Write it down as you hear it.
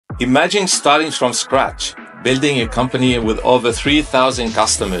Imagine starting from scratch, building a company with over 3,000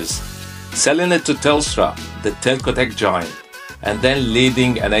 customers, selling it to Telra, the telco tech giant, and then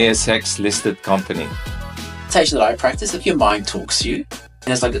leading an ASX-listed company. Meditation that I practice, if your mind talks to you, and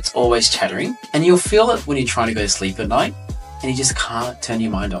it's like it's always chattering, and you'll feel it when you're trying to go to sleep at night, and you just can't turn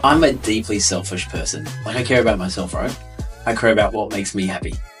your mind off. I'm a deeply selfish person. Like, I care about myself, right? I care about what makes me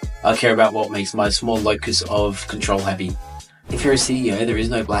happy. I care about what makes my small locus of control happy. If you're a CEO, there is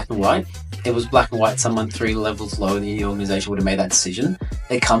no black and white. If it was black and white, someone 3 levels lower in the organization would have made that decision.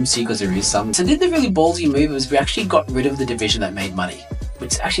 It comes to you because there is some. So did the really ballsy move was we actually got rid of the division that made money,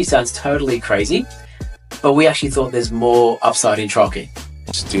 which actually sounds totally crazy, but we actually thought there's more upside in tracking.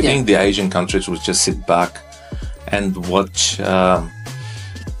 Do you think the Asian countries would just sit back and watch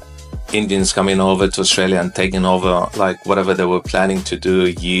Indians coming over to Australia and taking over like whatever they were planning to do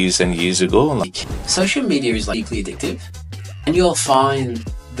years and years ago? Social media is like deeply addictive, and you'll find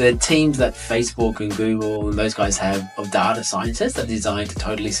the teams that Facebook and Google and those guys have of data scientists are designed to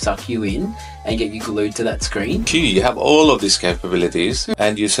totally suck you in and get you glued to that screen. You have all of these capabilities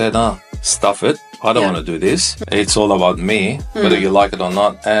and you said, stuff it. I don't want to do this. It's all about me, whether you like it or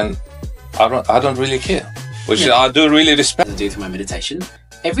not. And I don't really care, which I do really respect. I do through my meditation.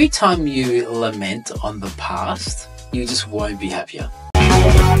 Every time you lament on the past, you just won't be happier.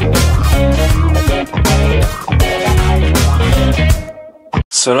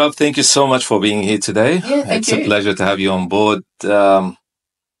 Saurabh, thank you so much for being here today. Thank you. A pleasure to have you on board. Look,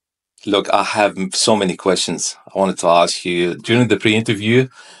 I have so many questions I wanted to ask you. During the pre-interview,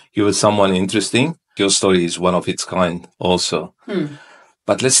 you were someone interesting. Your story is one of its kind also.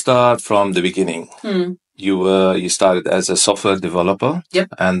 But let's start from the beginning. You started as a software developer,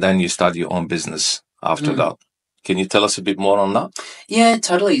 and then you started your own business after that. Can you tell us a bit more on that? Yeah,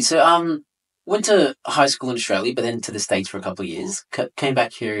 totally. So, went to high school in Australia, but then to the States for a couple of years. Came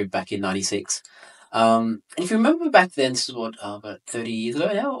back here back in '96. And if you remember back then, this is what, about 30 years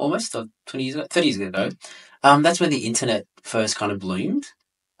ago now, almost, or 20 years ago, 30 years ago. That's when the internet first kind of bloomed.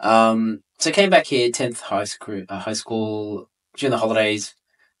 So came back here, 10th high school during the holidays.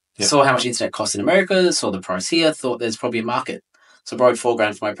 Saw how much internet cost in America, saw the price here, thought there's probably a market. So borrowed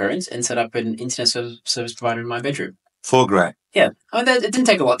 $4,000 from my parents and set up an internet service provider in my bedroom. $4,000? Yeah. I mean, it didn't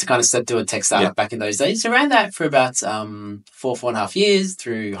take a lot to kind of do a tech startup back in those days. So ran that for about 4.5 years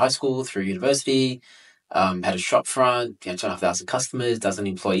through high school, through university, had a shop front, 2,500 customers, dozen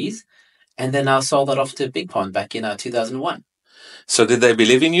employees. And then I sold that off to Big Pond back in 2001. So did they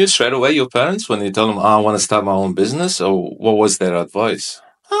believe in you straight away, your parents, when you told them, I want to start my own business? Or what was their advice?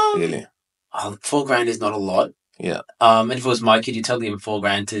 Really? $4,000 is not a lot. Yeah. And if it was my kid, you tell them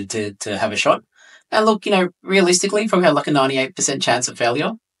 $4,000 to have a shot. And look, realistically, probably had like a 98% chance of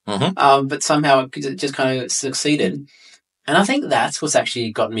failure. But somehow it just kind of succeeded. And I think that's what's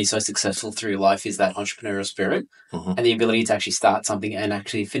actually gotten me so successful through life is that entrepreneurial spirit and the ability to actually start something and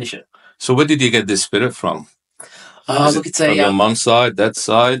actually finish it. So where did you get this spirit from? Look, it's from your mum's side, dad's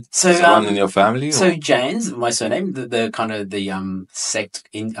side, someone in your family? So Jain's my surname, the kind of the sect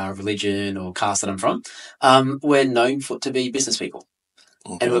in religion or caste that I'm from. We're known to be business people,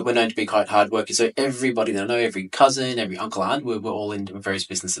 and we're known to be quite hard workers. So everybody that I know, every cousin, every uncle, aunt, we're all in various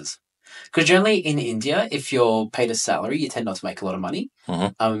businesses. Because generally in India, if you're paid a salary, you tend not to make a lot of money. If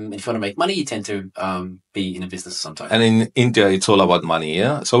you want to make money, you tend to be in a business sometimes. And in India, it's all about money,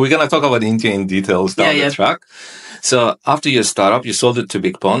 yeah? So we're going to talk about India in details down the track. So after your startup, you sold it to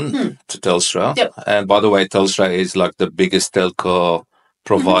Big Pond, to Telstra. And by the way, Telstra is like the biggest telco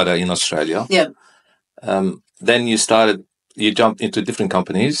provider in Australia. Then you jumped into different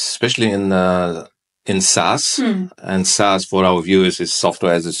companies, especially in SaaS. And SaaS for our viewers is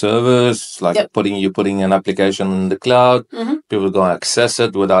software as a service, like putting an application in the cloud. People go access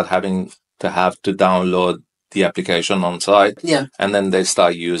it without having to download the application on site. And then they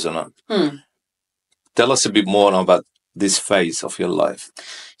start using it. Tell us a bit more about this phase of your life.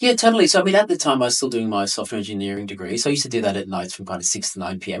 Yeah, totally. So, I mean, at the time, I was still doing my software engineering degree. So I used to do that at nights from kind of 6 to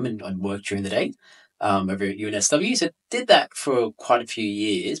 9 p.m. and work during the day over at UNSW. So did that for quite a few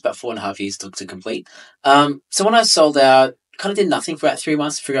years, about 4.5 years to complete. So when I sold out, kind of did nothing for about 3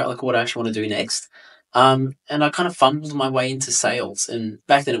 months to figure out like what I actually want to do next. And I kind of fumbled my way into sales. And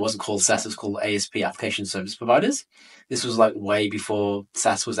back then it wasn't called SaaS, it was called ASP, Application Service Providers. This was like way before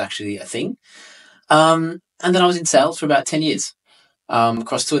SaaS was actually a thing. And then I was in sales for about 10 years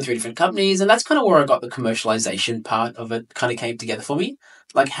across 2 or 3 different companies. And that's kind of where I got the commercialization part of it kind of came together for me.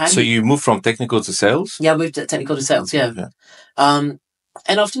 So you moved from technical to sales? Yeah, I moved to technical to sales, and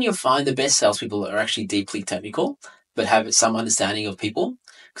often you'll find the best salespeople are actually deeply technical, but have some understanding of people.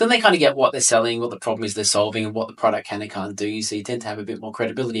 then they kind of get what they're selling, what the problem is they're solving, and what the product can and can't do. So you tend to have a bit more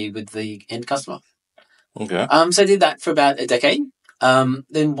credibility with the end customer. Okay. So I did that for about a decade.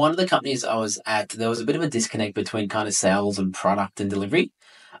 Then one of the companies I was at, there was a bit of a disconnect between kind of sales and product and delivery.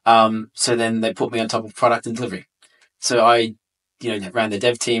 So then they put me on top of product and delivery. So I, ran the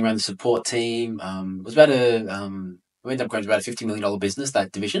dev team, ran the support team. It was about we ended up growing to about a $50 million business,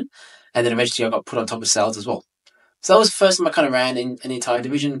 that division. And then eventually I got put on top of sales as well. So that was the first time I kind of ran an entire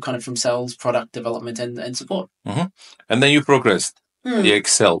division, kind of from sales, product development, and support. Mm-hmm. And then you progressed. You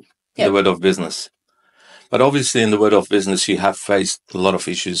excelled in the world of business. But obviously in the world of business, you have faced a lot of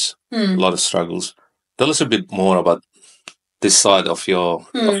issues, a lot of struggles. Tell us a bit more about this side of your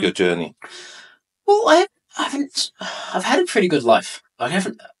journey. Well, I've had a pretty good life.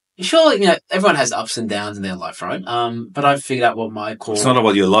 Sure, everyone has ups and downs in their life, right? But I've figured out what my core... It's not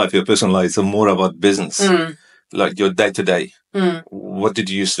about your life, your personal life. It's more about business. Like your day-to-day. What did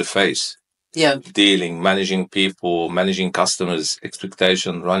you used to face? Yeah. Dealing, managing people, managing customers,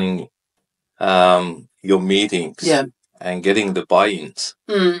 expectation, running your meetings. Yeah. And getting the buy-ins.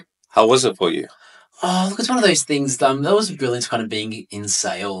 How was it for you? Oh, look, it's one of those things. That was brilliant kind of being in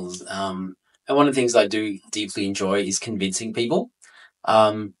sales. And one of the things I do deeply enjoy is convincing people.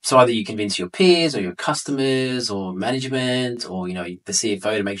 So either you convince your peers or your customers or management or, the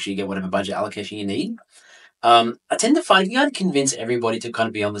CFO to make sure you get whatever budget allocation you need. I tend to find if you got to convince everybody to kind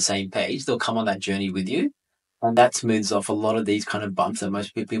of be on the same page, they'll come on that journey with you. And that smooths off a lot of these kind of bumps that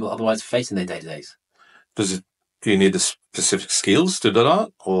most people otherwise face in their day-to-days. Do you need the specific skills to do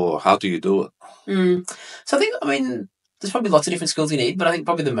that, or how do you do it? So there's probably lots of different skills you need, but I think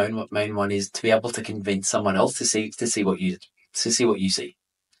probably the main one is to be able to convince someone else to see what you see.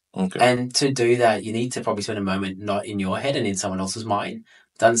 Okay. And to do that, you need to probably spend a moment not in your head and in someone else's mind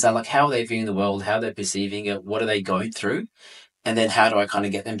to understand like how are they viewing the world, how they're perceiving it, what are they going through, and then how do I kind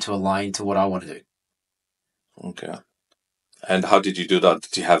of get them to align to what I want to do. Okay. And how did you do that?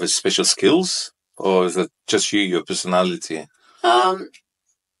 Did you have special skills, or is it just your personality?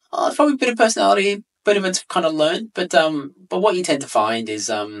 It's probably a bit of personality, bit of it's kind of learned, but what you tend to find is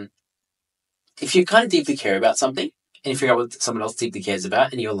if you kind of deeply care about something and you figure out what someone else deeply cares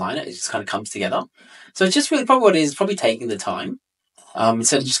about and you align it, it just kind of comes together. So it's just really probably what it is, probably taking the time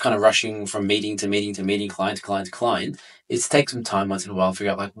instead of just kind of rushing from meeting to meeting to meeting, client to client to client, is to take some time once in a while,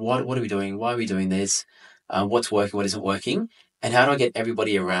 figure out like what are we doing, why are we doing this, what's working, what isn't working, and how do I get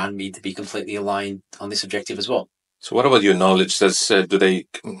everybody around me to be completely aligned on this objective as well. So what about your knowledge? Do they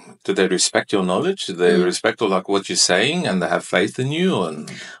respect your knowledge? Do they respect like what you're saying and they have faith in you?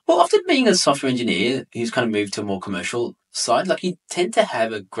 Well, after being a software engineer who's kind of moved to a more commercial side, like you tend to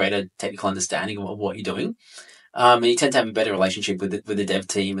have a greater technical understanding of what you're doing. And you tend to have a better relationship with the dev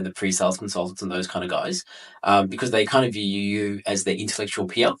team and the pre-sales consultants and those kind of guys because they kind of view you as their intellectual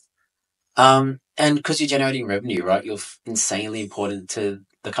peer. And because you're generating revenue, right, you're insanely important to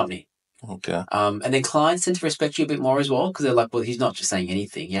the company. Okay. And then clients tend to respect you a bit more as well because they're like, well, he's not just saying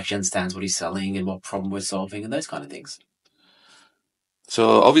anything. He actually understands what he's selling and what problem we're solving and those kind of things.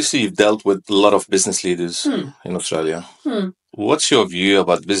 So obviously you've dealt with a lot of business leaders in Australia. What's your view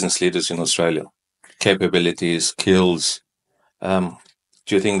about business leaders in Australia? Capabilities, skills. Do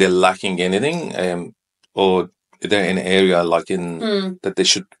you think they're lacking anything? Or is there an area like that they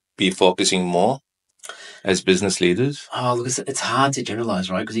should be focusing more as business leaders? Oh, look, it's hard to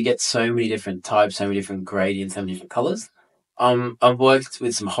generalize, right? Because you get so many different types, so many different gradients, so many different colors. I've worked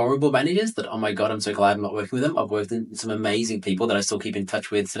with some horrible managers that, oh my God, I'm so glad I'm not working with them. I've worked with some amazing people that I still keep in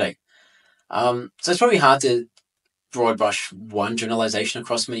touch with today. So it's probably hard to broad brush one generalization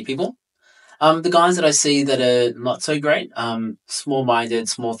across many people. The guys that I see that are not so great, small-minded,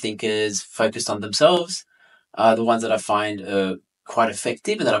 small thinkers, focused on themselves, the ones that I find are quite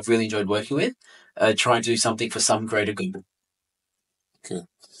effective and that I've really enjoyed working with, trying to do something for some greater good. Okay.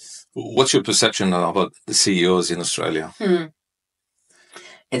 What's your perception about the CEOs in Australia?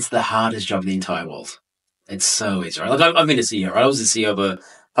 It's the hardest job in the entire world. It's so easy, right? Like I've been a CEO, right? I was the CEO of a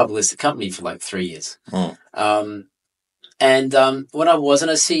public listed company for like 3 years. And when I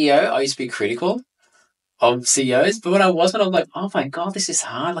wasn't a CEO, I used to be critical of CEOs. But when I wasn't, I'm like, oh my God, this is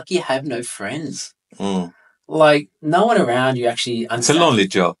hard. Like you have no friends. Like no one around you actually understands. It's a lonely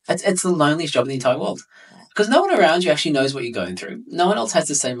job. It's the loneliest job in the entire world. Because no one around you actually knows what you're going through. No one else has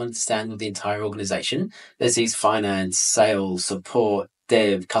the same understanding of the entire organization. There's these finance, sales, support,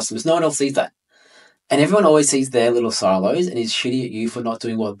 dev, customers. No one else sees that. And everyone always sees their little silos and is shitty at you for not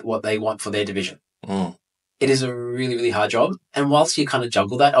doing what they want for their division. It is a really, really hard job. And whilst you kind of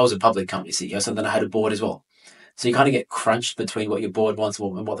juggle that, I was a public company CEO, so then I had a board as well. So you kind of get crunched between what your board wants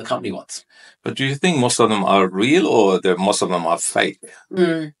and what the company wants. But do you think most of them are real, or most of them are fake?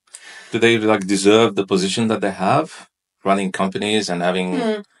 Do they deserve the position that they have, running companies and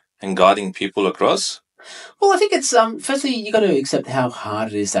having and guiding people across? Well, I think it's firstly you got to accept how hard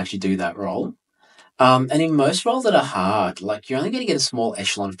it is to actually do that role. And in most roles that are hard, you're only going to get a small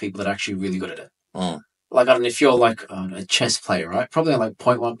echelon of people that are actually really good at it. I don't know if you're a chess player, right? Probably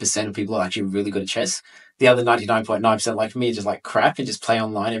 0.1% of people are actually really good at chess. The other 99.9%, like me, are just crap and just play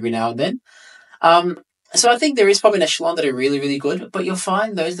online every now and then. So I think there is probably an echelon that are really, really good, but you'll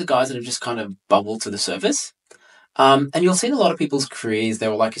find those are the guys that have just kind of bubbled to the surface. And you'll see in a lot of people's careers, they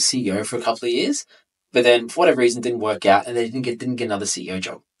were a CEO for a couple of years, but then for whatever reason didn't work out and they didn't get another CEO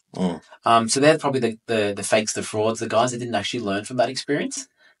job. So they're probably the fakes, the frauds, the guys that didn't actually learn from that experience,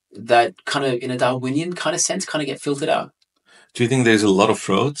 that kind of in a Darwinian kind of sense kind of get filtered out. Do you think there's a lot of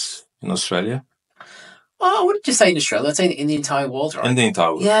frauds in Australia? I wouldn't just say in Australia, I'd say in the entire world, right? In the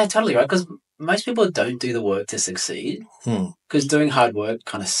entire world. Yeah, totally, right? Because most people don't do the work to succeed, because doing hard work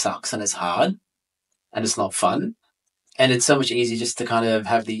kind of sucks and it's hard and it's not fun. And it's so much easier just to kind of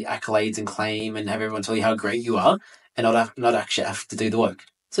have the accolades and claim and have everyone tell you how great you are and not actually have to do the work.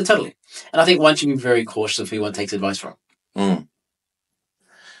 So totally. And I think one should be very cautious of who one takes advice from.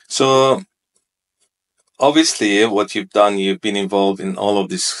 So obviously what you've done, you've been involved in all of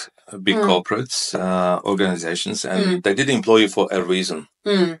these big corporates, organizations, and they did employ you for a reason.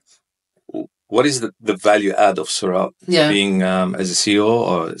 What is the value add of Saurabh being as a CEO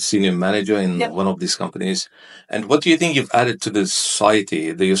or senior manager in one of these companies? And what do you think you've added to the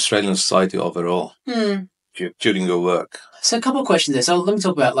society, the Australian society overall, during your work? So a couple of questions there. So let me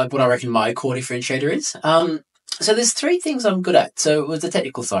talk about what I reckon my core differentiator is. So there's three things I'm good at. So it was the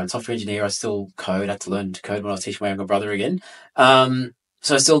technical side, software engineer. I still code. I had to learn to code when I was teaching my younger brother again.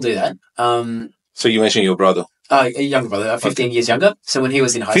 So I still do that. So you mentioned your brother. A younger brother, 15 years younger. So when he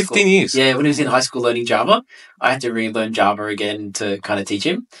was in high school. 15 years? Yeah, when he was in high school learning Java, I had to relearn Java again to kind of teach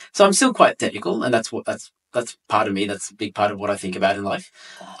him. So I'm still quite technical, and that's part of me. That's a big part of what I think about in life.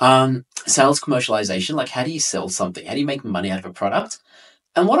 Sales commercialization, how do you sell something? How do you make money out of a product?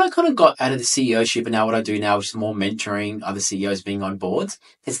 And what I kind of got out of the CEOship and now what I do now, which is more mentoring other CEOs being on boards,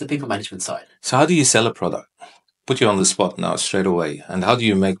 it's the people management side. So how do you sell a product? Put you on the spot now straight away. And how do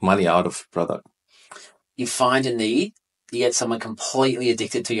you make money out of a product? You find a need, you get someone completely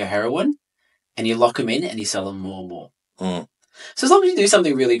addicted to your heroin, and you lock them in and you sell them more and more. So as long as you do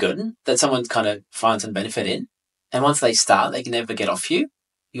something really good that someone kind of finds some benefit in, and once they start, they can never get off you,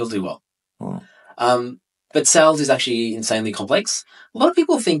 you'll do well. But sales is actually insanely complex. A lot of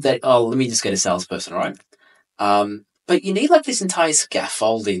people think that, let me just get a salesperson, right? But you need this entire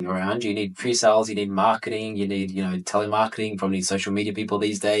scaffolding around you. You need pre-sales, you need marketing, you need, telemarketing, probably need social media people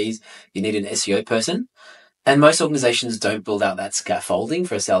these days. You need an SEO person. And most organizations don't build out that scaffolding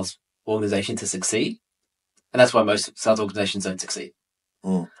for a sales organization to succeed. And that's why most sales organizations don't succeed.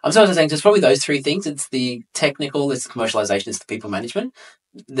 I'm saying it's probably those three things. It's the technical, it's the commercialization, it's the people management.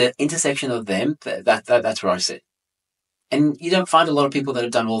 The intersection of them, that's where I sit. And you don't find a lot of people that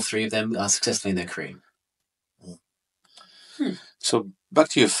have done all three of them successfully in their career. So back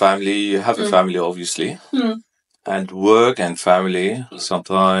to your family. You have a family, obviously. And work and family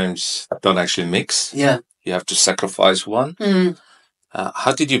sometimes don't actually mix. Yeah. You have to sacrifice one.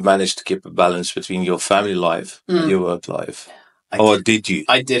 How did you manage to keep a balance between your family life and your work life? Did you?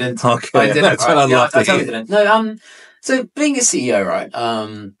 I didn't. Okay, I didn't. That's what I'd love to hear. Didn't. No, so being a CEO, right,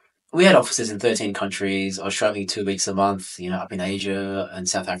 we had offices in 13 countries. I was traveling 2 weeks a month, up in Asia and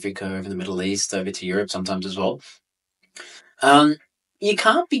South Africa, over the Middle East, over to Europe sometimes as well. You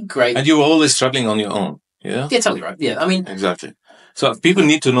can't be great. And you were always traveling on your own, yeah? Yeah, totally right. Yeah, Exactly. So people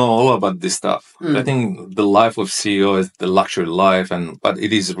need to know all about this stuff. I think the life of CEO is the luxury life, but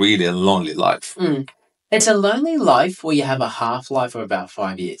it is really a lonely life. It's a lonely life where you have a half-life of about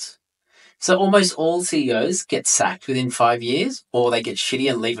 5 years. So almost all CEOs get sacked within 5 years, or they get shitty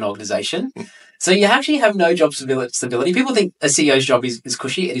and leave an organization. So you actually have no job stability. People think a CEO's job is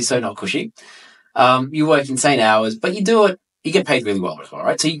cushy. It is so not cushy. You work insane hours, but you do it. You get paid really well as well,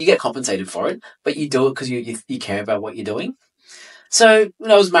 right? So you get compensated for it, but you do it because you care about what you're doing. So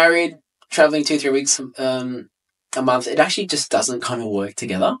when I was married, traveling 2-3 weeks a month, it actually just doesn't kind of work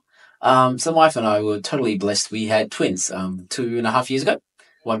together. So my wife and I were totally blessed. We had twins 2.5 years ago.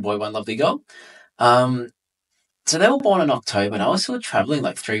 1 boy, 1 lovely girl. So they were born in October, and I was still traveling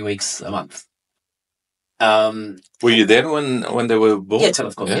 3 weeks a month. Were you there when they were born? Yeah,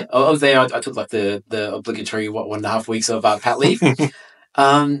 of course. Yeah. I was there. I took the obligatory 1.5 weeks of pat leave.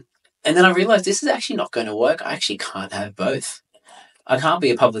 And then I realized this is actually not going to work. I actually can't have both. I can't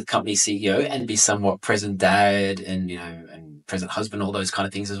be a public company CEO and be somewhat present dad and, and present husband, all those kind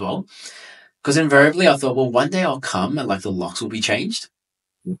of things as well. Because invariably I thought, well, one day I'll come and like the locks will be changed.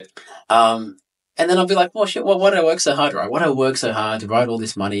 And then I'll be like, well, shit, why do I work so hard, right? Why do I work so hard to write all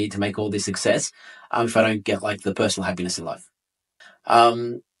this money, to make all this success, if I don't get like the personal happiness in life?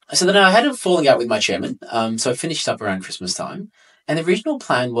 So then I had a falling out with my chairman. So I finished up around Christmas time. And the original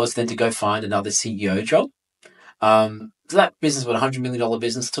plan was then to go find another CEO job. So that business was a $100 million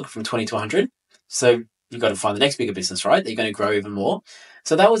business. Took it from 20 to 100. So you've got to find the next bigger business, right? That you're going to grow even more.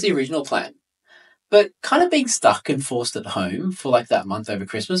 So that was the original plan. But kind of being stuck and forced at home for like that month over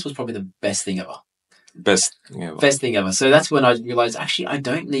Christmas was probably the best thing ever. Best thing ever. So that's when I realized, actually, I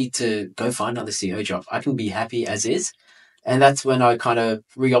don't need to go find another CEO job. I can be happy as is. And that's when I kind of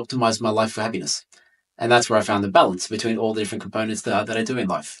re-optimized my life for happiness. And that's where I found the balance between all the different components that I do in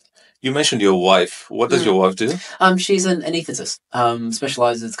life. You mentioned your wife. What does your wife do? She's an anaesthetist.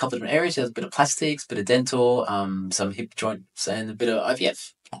 Specializes in a couple of different areas. She does a bit of plastics, a bit of dental, some hip joints, and a bit of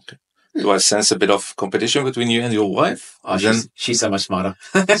IVF. Okay. Do I sense a bit of competition between you and your wife? Oh, she's so much smarter.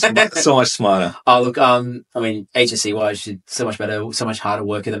 So much smarter. Oh, look, HSC-wise, she's so much better, so much harder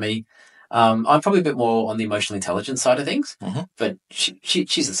worker than me. I'm probably a bit more on the emotional intelligence side of things, but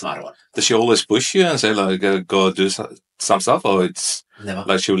she's the smarter one. Does she always push you and say, like, go do some stuff, or it's never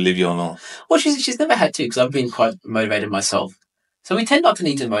like she'll leave you alone? Well, she's never had to, because I've been quite motivated myself. So we tend not to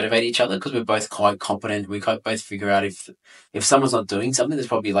need to motivate each other because we're both quite competent. We both figure out if someone's not doing something, there's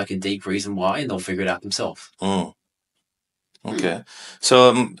probably like a deep reason why, and they'll figure it out themselves. Okay.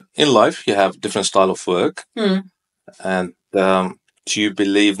 So in life, you have different style of work. And do you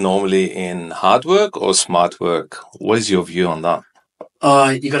believe normally in hard work or smart work? What is your view on that?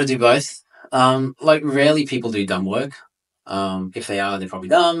 You got to do both. Like rarely people do dumb work. If they are, they're probably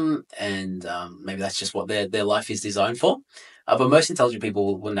dumb, and maybe that's just what their life is designed for. But most intelligent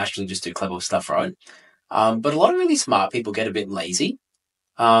people will naturally just do clever stuff, right? But a lot of really smart people get a bit lazy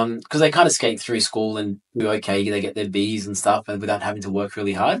because they kind of skate through school and do okay. They get their B's and stuff, and without having to work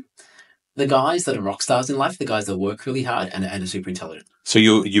really hard. The guys that are rock stars in life, the guys that work really hard and are super intelligent. So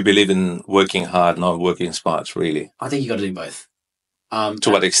you believe in working hard, not working smart, really? I think you got to do both. To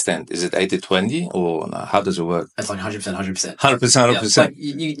what extent? Is it 80-20 or how does it work? It's like 100%, 100%. 100%. Like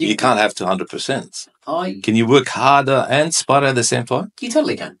you can't have to 100%. Oh, can you work harder and smarter at the same time? You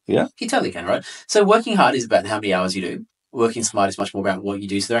totally can. Yeah? You totally can, right? So working hard is about how many hours you do. Working smart is much more about what you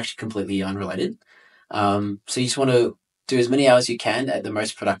do. So they're actually completely unrelated. So you just want to do as many hours as you can at the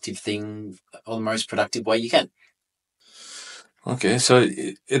most productive thing or the most productive way you can. Okay, so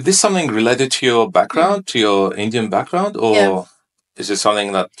is this something related to your background, to your Indian background, or is it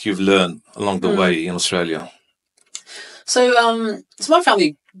something that you've learned along the way in Australia? So my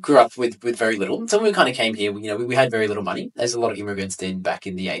family grew up with very little. So when we kind of came here, we had very little money, as a lot of immigrants did back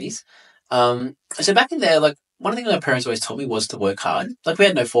in the 80s. So back in there, like one of the things my parents always told me was to work hard. Like we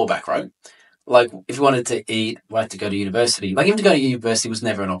had no fallback, right? Like if you wanted to eat, we had to go to university. Like even to go to university was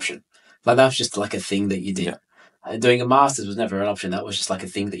never an option. Like that was just like a thing that you did. Yeah. Doing a master's was never an option. That was just like a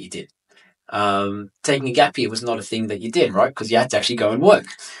thing that you did. Taking a gap year was not a thing that you did, right? Because you had to actually go and work.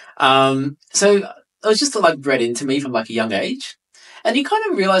 So it was just like bred into me from like a young age. And you kind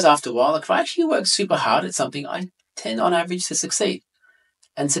of realize after a while, like if I actually work super hard at something, I tend on average to succeed.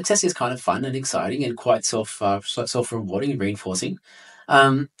 And success is kind of fun and exciting and quite self-rewarding and reinforcing.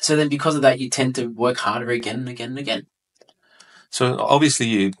 So then because of that, you tend to work harder again and again and again. So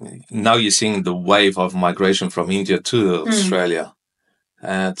obviously now you're seeing the wave of migration from India to Australia.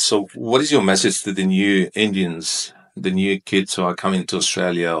 So what is your message to the new Indians, the new kids who are coming to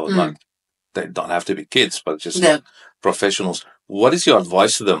Australia, or like, they don't have to be kids, but just professionals? What is your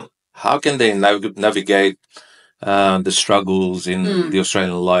advice to them? How can they navigate the struggles in the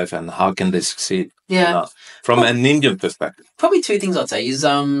Australian life, and how can they succeed from an Indian perspective? Probably two things I'd say is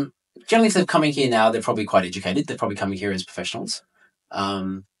generally if they're coming here now, they're probably quite educated. They're probably coming here as professionals.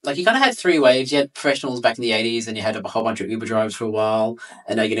 Like you kind of had three waves. You had professionals back in the 80s, and you had a whole bunch of Uber drivers for a while,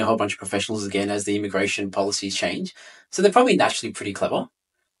 and now you're getting a whole bunch of professionals again as the immigration policies change. So they're probably naturally pretty clever.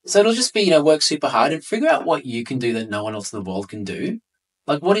 So it'll just be, work super hard and figure out what you can do that no one else in the world can do.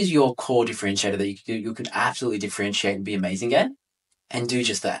 Like what is your core differentiator that you could absolutely differentiate and be amazing at, and do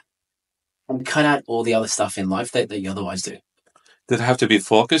just that. And cut out all the other stuff in life that you otherwise do. Do they have to be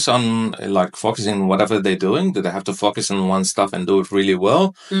focused on, like, focusing on whatever they're doing? Do they have to focus on one stuff and do it really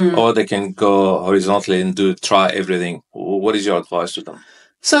well? Or they can go horizontally and try everything? What is your advice to them?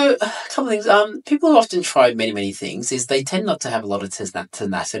 So, a couple of things. People who often try many, many things is they tend not to have a lot of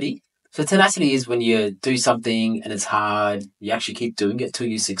tenacity. So tenacity is when you do something and it's hard, you actually keep doing it till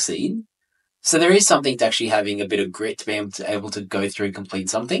you succeed. So there is something to actually having a bit of grit to be able to go through and complete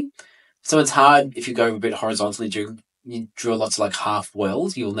something. So it's hard if you go a bit horizontally, you drill lots of like half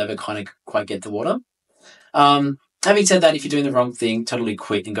wells, you'll never kind of quite get the water. Having said that, if you're doing the wrong thing, totally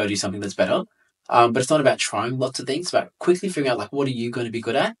quit and go do something that's better. But it's not about trying lots of things, it's about quickly figuring out like what are you going to be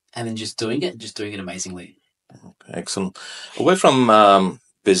good at and then just doing it and just doing it amazingly. Okay, excellent. Away from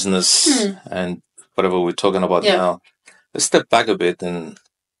business and whatever we're talking about now, let's step back a bit and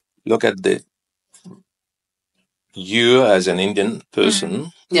look at you as an Indian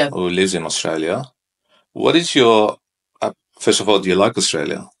person who lives in Australia. What is your, first of all, do you like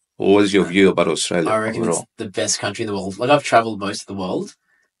Australia? What is your view about Australia? I reckon it's the best country in the world. Like I've traveled most of the world,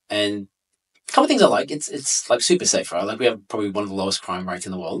 and a couple of things I like. It's like super safe, right? Like we have probably one of the lowest crime rates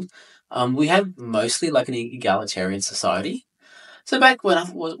in the world. We have mostly like an egalitarian society. So back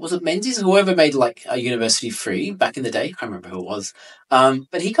when was it Menzies, whoever made like a university free back in the day? I can't remember who it was.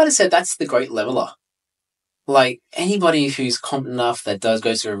 But he kind of said that's the great leveler. Like anybody who's competent enough that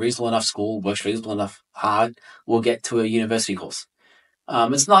goes to a reasonable enough school, works reasonable enough hard, will get to a university course.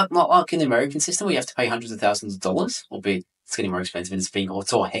 It's not like in the American system where you have to pay hundreds of thousands of dollars, albeit it's getting more expensive and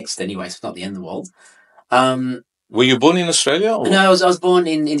it's all hexed anyway, so it's not the end of the world. Were you born in Australia? Or? No, I was born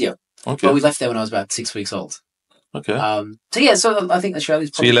in India. Okay. But we left there when I was about 6 weeks old. Okay. So I think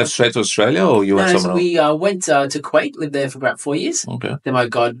Australia's probably... So you left straight to Australia or you went somewhere else? We went to Kuwait, lived there for about 4 years. Okay. Then my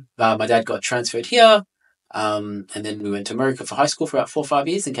dad got transferred here. And then we went to America for high school for about 4 or 5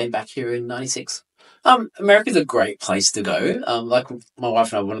 years and came back here in 96. America's a great place to go. Like my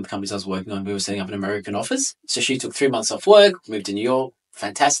wife and I, one of the companies I was working on, we were setting up an American office. So she took 3 months off work, moved to New York.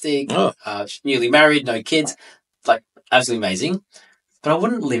 Fantastic. Oh. Newly married, no kids. Like absolutely amazing. But I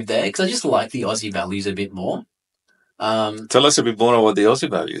wouldn't live there because I just like the Aussie values a bit more. Tell us a bit more about the Aussie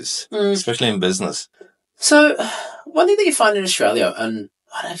values, especially in business. So one thing that you find in Australia, and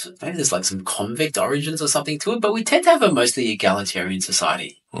I don't know, maybe there's like some convict origins or something to it, but we tend to have a mostly egalitarian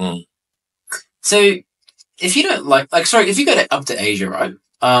society. So if you don't if you go up to Asia, right,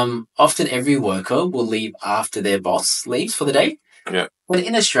 often every worker will leave after their boss leaves for the day. Yeah. But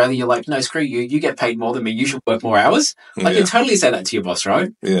in Australia, you're like, no, screw you. You get paid more than me. You should work more hours. Like you totally say that to your boss, right?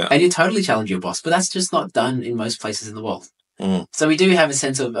 Yeah. And you totally challenge your boss, but that's just not done in most places in the world. So we do have a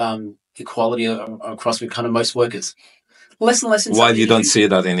sense of equality across with kind of most workers. Less and less. Why you don't see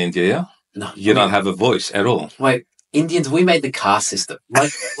that in India? Yeah? No, you don't have a voice at all. Wait, Indians, we made the caste system.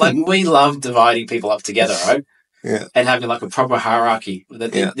 Like we love dividing people up together, right? Yeah. And having like a proper hierarchy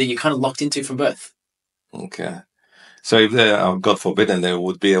that you're kind of locked into from birth. Okay. So if there, God forbid, and there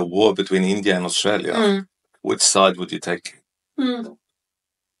would be a war between India and Australia, which side would you take? I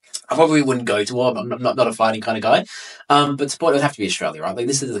probably wouldn't go to war. I'm not a fighting kind of guy. But sport would have to be Australia, right? Like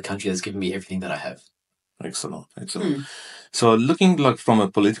this is the country that's given me everything that I have. Excellent. So looking like from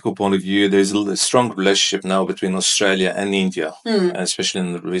a political point of view, there's a strong relationship now between Australia and India, especially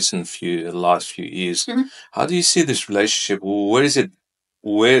in the last few years. How do you see this relationship? Where is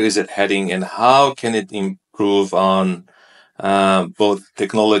it heading, and how can it improve on both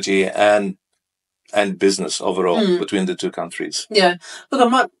technology and business overall between the two countries? Yeah, look,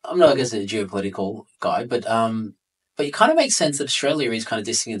 I'm not I guess a geopolitical guy, but it kind of makes sense that Australia is kind of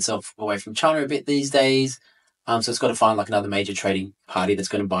distancing itself away from China a bit these days. So it's got to find like another major trading party that's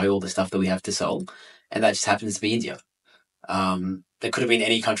going to buy all the stuff that we have to sell, and that just happens to be India. There could have been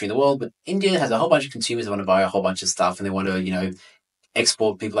any country in the world, but India has a whole bunch of consumers that want to buy a whole bunch of stuff, and they want to,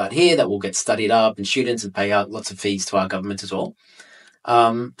 export people out here that will get studied up and students and pay out lots of fees to our government as well.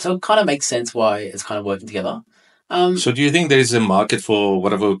 So it kind of makes sense why it's kind of working together. So do you think there is a market for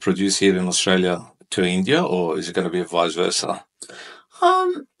whatever we produce here in Australia to India, or is it going to be vice versa?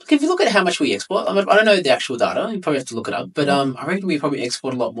 If you look at how much we export, I don't know the actual data. You probably have to look it up, but I reckon we probably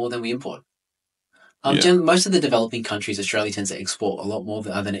export a lot more than we import. Most of the developing countries, Australia tends to export a lot more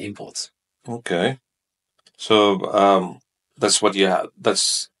than it imports. Okay, so that's what you have.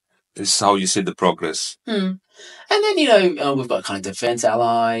 This is how you see the progress. And then, we've got kind of defense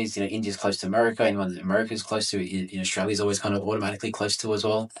allies. India's close to America. Anyone that America's close to, Australia's always kind of automatically close to as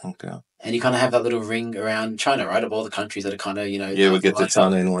well. Okay. And you kind of have that little ring around China, right? Of all the countries that are kind of, Yeah, we'll get to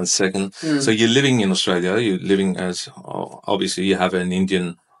China in 1 second. So you're living in Australia. You're living obviously you have an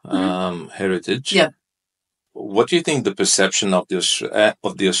Indian heritage. Yeah. What do you think the perception of the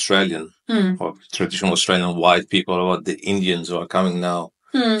Australian or traditional Australian white people about the Indians who are coming now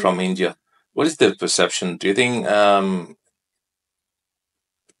from India? What is the perception? Do you think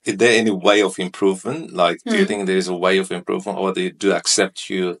is there any way of improvement? Like, do you think there is a way of improvement, or they do accept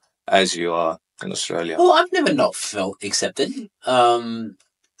you as you are in Australia? Well, I've never not felt accepted. And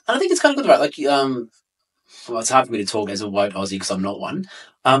I think it's kind of good, right? Like, well, it's hard for me to talk as a white Aussie because I'm not one.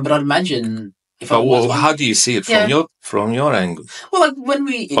 But I'd imagine how do you see it from your angle? Well, like when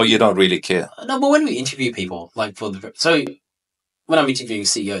we... you don't really care? No, but when we interview people, like when I'm interviewing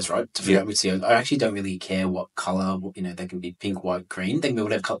CEOs, right, to figure out which CEOs, I actually don't really care what color, they can be pink, white, green, they can be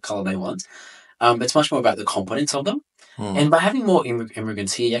whatever color they want. It's much more about the competence of them. And by having more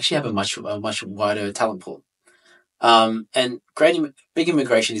immigrants here, you actually have a much wider talent pool. And big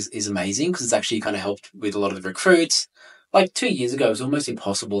immigration is amazing because it's actually kind of helped with a lot of the recruits. Like 2 years ago, it was almost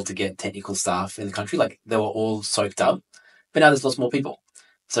impossible to get technical staff in the country. Like they were all soaked up, but now there's lots more people.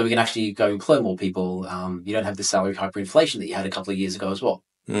 So we can actually go employ more people. You don't have the salary hyperinflation that you had a couple of years ago as well.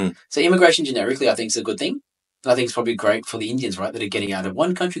 So immigration generically, I think, is a good thing. And I think it's probably great for the Indians, right, that are getting out of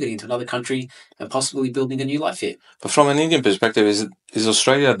one country, getting into another country, and possibly building a new life here. But from an Indian perspective, is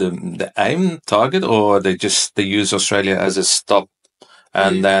Australia the aim target, or they use Australia as a stop,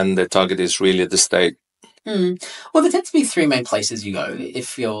 and then the target is really the state? Well, there tend to be three main places you go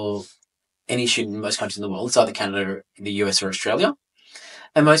if you're any student in most countries in the world. It's either Canada, the US, or Australia.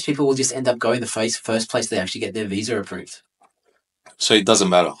 And most people will just end up going the first place they actually get their visa approved. So it doesn't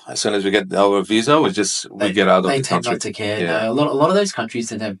matter. As soon as we get our visa, we get out of the country. They tend not to care. Yeah. No, a lot of those countries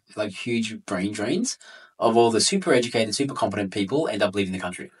tend to have like huge brain drains of all the super educated, super competent people end up leaving the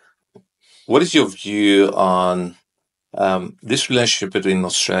country. What is your view on this relationship between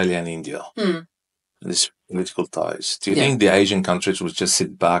Australia and India? These political ties. Do you think the Asian countries would just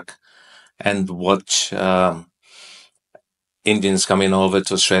sit back and watch Indians coming over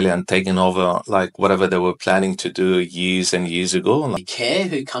to Australia and taking over like whatever they were planning to do years and years ago? They care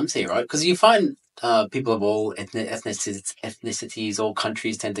who comes here, right? Because you find people of all ethnicities, all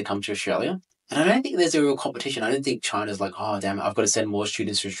countries tend to come to Australia. And I don't think there's a real competition. I don't think China's like, oh, damn it, I've got to send more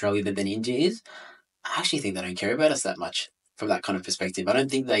students to Australia than India is. I actually think they don't care about us that much from that kind of perspective. I don't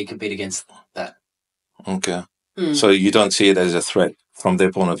think they compete against that. Okay. So you don't see it as a threat from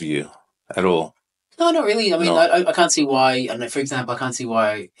their point of view at all? No, not really. I mean, I can't see why, I don't know, for example, I can't see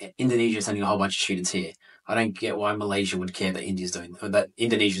why Indonesia is sending a whole bunch of students here. I don't get why Malaysia would care that India's doing, or that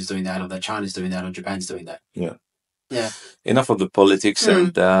Indonesia's doing that, or that China's doing that, or Japan's doing that. Yeah. Yeah. Enough of the politics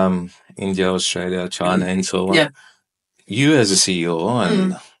and India, Australia, China, and so on. Yeah. You as a CEO,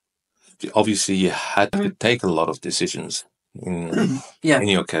 and obviously you had to take a lot of decisions in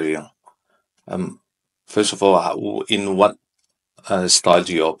your career. First of all, in what style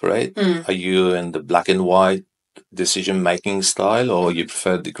do you operate? Are you in the black and white decision-making style, or you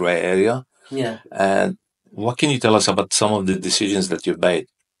prefer the grey area? Yeah. And what can you tell us about some of the decisions that you've made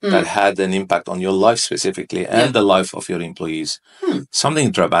that had an impact on your life specifically and the life of your employees?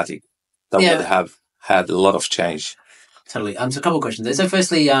 Something dramatic that would have had a lot of change. Totally. So a couple of questions there. So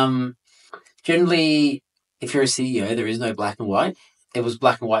firstly, generally, if you're a CEO, there is no black and white. If it was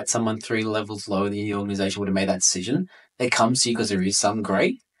black and white, someone 3 levels lower in the organization would have made that decision. It comes to you because there is some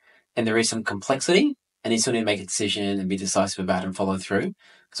grey and there is some complexity, and you still need to make a decision and be decisive about it and follow through.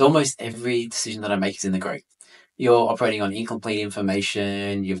 So almost every decision that I make is in the grey. You're operating on incomplete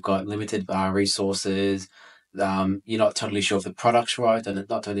information. You've got limited resources. You're not totally sure if the product's right and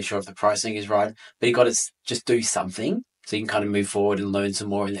not totally sure if the pricing is right, but you've got to just do something so you can kind of move forward and learn some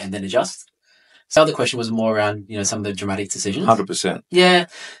more and then adjust. So the other question was more around, some of the dramatic decisions. 100%. Yeah.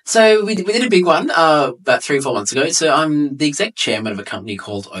 So we did a big one about 3 or 4 months ago. So I'm the exec chairman of a company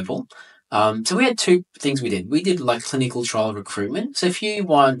called Opal. So we had 2 things we did. We did like clinical trial recruitment. So if you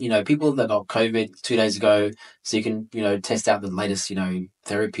want, people that got COVID 2 days ago, so you can, test out the latest,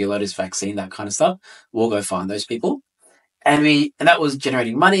 therapy, latest vaccine, that kind of stuff, we'll go find those people. And that was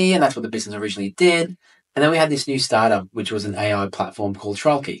generating money, and that's what the business originally did. And then we had this new startup, which was an AI platform called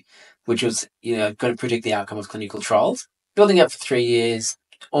TrialKey, which was, going to predict the outcome of clinical trials. Building up for 3 years,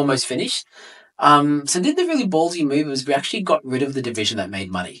 almost finished. So did the really ballsy move was we actually got rid of the division that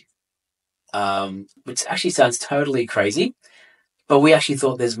made money, which actually sounds totally crazy, but we actually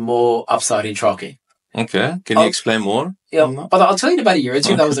thought there's more upside in TrialKey. Okay. Can you explain more? Yeah, but I'll tell you in about a year or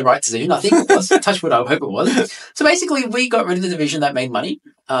two if that was the right decision. I think it was. Touch wood, I hope it was. So basically, we got rid of the division that made money.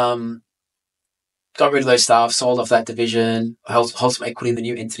 Got rid of those staff, sold off that division, hold some equity in the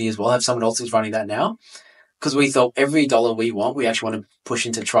new entity as well. Have someone else who's running that now. Because we thought every dollar we actually want to push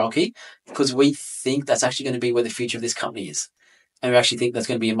into TrialKey, because we think that's actually going to be where the future of this company is. And we actually think that's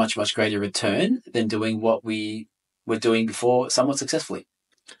going to be a much, much greater return than doing what we were doing before somewhat successfully.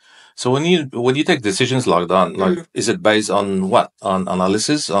 So when you take decisions like that, is it based on what? On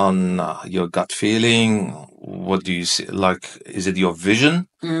analysis, on your gut feeling? What do you see? Like, is it your vision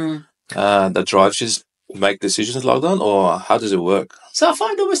that drives you to make decisions like that, or how does it work? So I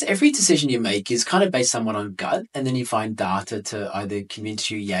find almost every decision you make is kind of based somewhat on gut, and then you find data to either convince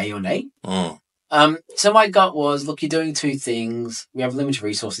you yay or nay. So my gut was, look, you're doing two things. We have limited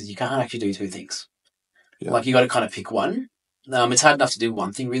resources. You can't actually do two things. Yeah. Like, you got to kind of pick one. It's hard enough to do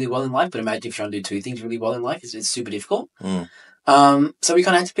one thing really well in life, but imagine if you're trying to do two things really well in life. It's super difficult. So we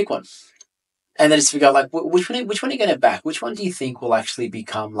kind of had to pick one. And then just figure out, like, which one are you going to back? Which one do you think will actually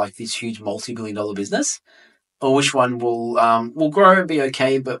become, like, this huge multi-billion-dollar business? Or which one will grow and be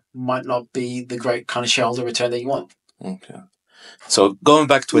okay, but might not be the great kind of shareholder return that you want? Okay. So going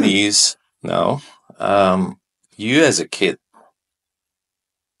back 20 years now, you as a kid,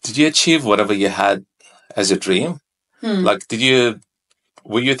 did you achieve whatever you had as a dream? Like,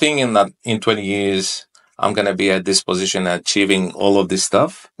 were you thinking that in 20 years, I'm going to be at this position achieving all of this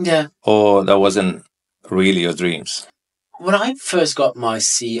stuff? Yeah. Or that wasn't really your dreams? When I first got my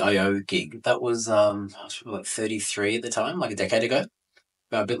CIO gig, that was, I was like 33 at the time, like a decade ago,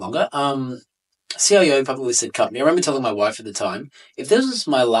 a bit longer. CIO, publicly listed company. I remember telling my wife at the time, if this was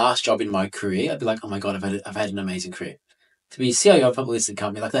my last job in my career, I'd be like, oh my God, I've had an amazing career. To be CIO of a publicly listed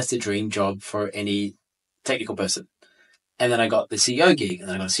company, like, that's the dream job for any technical person. And then I got the CEO gig, and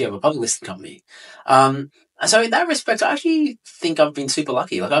then I got a CEO of a publicly listed company. So in that respect, I actually think I've been super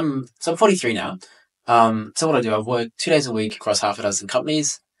lucky. Like, I'm 43 now. So what I do, I've worked 2 days a week across half a dozen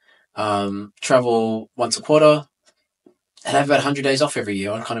companies, travel once a quarter, and have about 100 days off every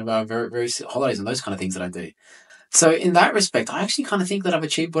year on kind of very, very holidays and those kind of things that I do. So in that respect, I actually kind of think that I've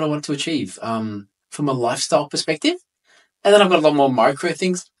achieved what I wanted to achieve from a lifestyle perspective. And then I've got a lot more micro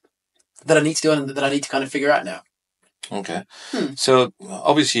things that I need to do and that I need to kind of figure out now. Okay. So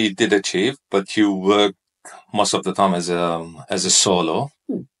obviously you did achieve, but you worked most of the time as a solo.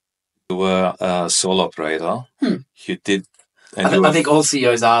 You were a solo operator. You did. And I think all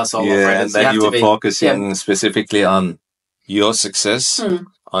CEOs are solo operators. And then you were focusing specifically on your success,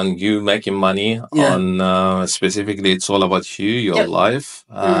 on you making money, on specifically it's all about you, your life.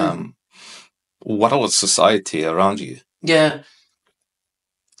 What about society around you? Yeah.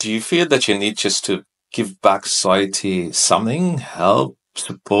 Do you feel that you need just to give back society something, help,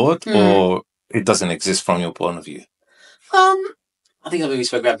 support, or it doesn't exist from your point of view? I think we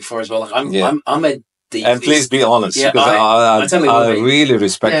spoke about before as well. Like, I'm a deeply... And please be honest, because I really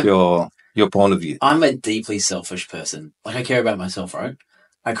respect your point of view. I'm a deeply selfish person. Like, I care about myself, right?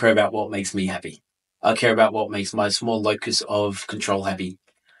 I care about what makes me happy. I care about what makes my small locus of control happy.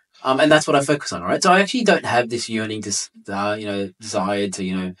 And that's what I focus on, right? So I actually don't have this yearning desire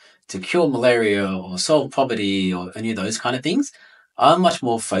to cure malaria or solve poverty or any of those kind of things. I'm much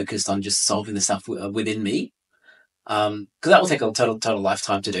more focused on just solving the stuff within me. Because that will take a total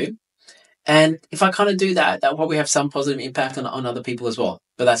lifetime to do. And if I kind of do that will probably have some positive impact on other people as well.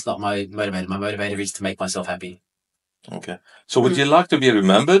 But that's not my motivator. My motivator is to make myself happy. Okay. So would you like to be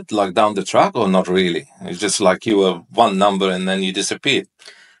remembered, like, down the track, or not really? It's just like you were one number and then you disappeared.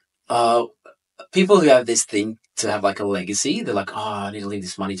 People who have this thing to have, like, a legacy, they're like, oh, I need to leave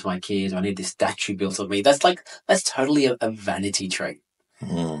this money to my kids, or I need this statue built of me. That's totally a vanity trait.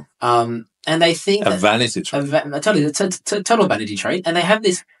 And they think a vanity trait. It's a total vanity trait. And they have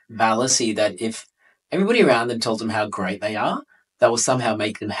this fallacy that if everybody around them tells them how great they are, that will somehow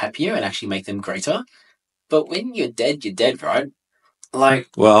make them happier and actually make them greater. But when you're dead, right? Like,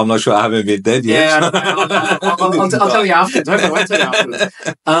 well, I'm not sure. I haven't been dead yet. Yeah, I'll tell you afterwards. I won't tell you afterwards.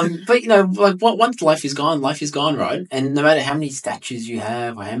 But like, once life is gone, right? And no matter how many statues you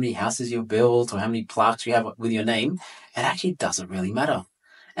have, or how many houses you've built, or how many plaques you have with your name, it actually doesn't really matter.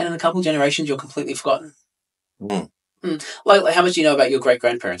 And in a couple of generations, you're completely forgotten. Like, how much do you know about your great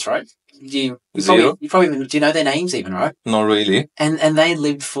grandparents, right? You probably do you know their names even, right? Not really. And they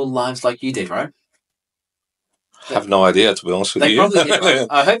lived full lives like you did, right? I have no idea, to be honest with you. They probably did. Right?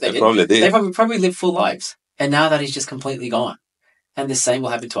 I hope they did. Probably did. They probably lived full lives. And now that is just completely gone. And the same will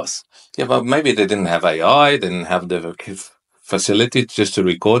happen to us. Yeah, but maybe they didn't have AI, they didn't have the facility just to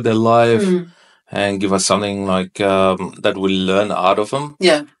record their life and give us something like that we'll learn out of them.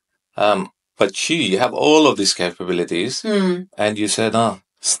 Yeah. But you have all of these capabilities and you said,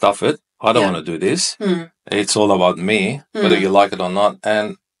 stuff it. I don't want to do this. It's all about me, whether you like it or not.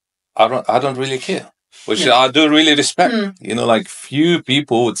 And I don't really care. Which I do really respect. Like, few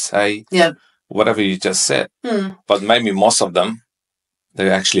people would say whatever you just said. But maybe most of them, they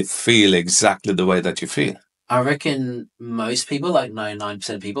actually feel exactly the way that you feel. I reckon most people, like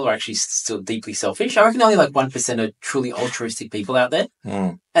 99% of people, are actually still deeply selfish. I reckon only like 1% are truly altruistic people out there.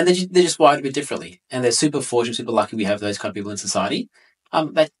 And they're just wired a bit differently. And they're super fortunate, super lucky we have those kind of people in society.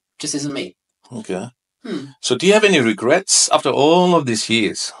 That just isn't me. Okay. So do you have any regrets after all of these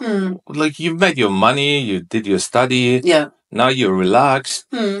years? Like, you've made your money, you did your study. Yeah. Now you're relaxed.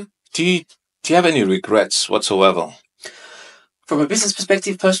 Do you have any regrets whatsoever? From a business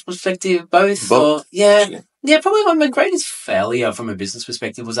perspective, personal perspective, both? Both. Yeah, probably my greatest failure from a business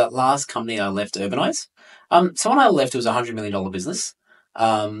perspective was that last company I left, Urbanize. So when I left, it was a $100 million business.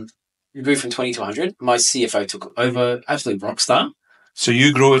 We grew from 20 to 100. My CFO took over, absolute rock star. So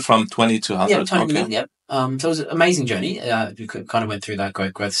you grew it from 20 to 100? Yeah, 20 million, yep. So it was an amazing journey. We kind of went through that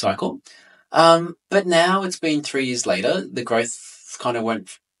growth cycle. But now it's been 3 years later. The growth kind of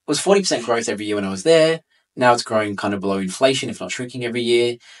was 40% growth every year when I was there. Now it's growing kind of below inflation, if not shrinking every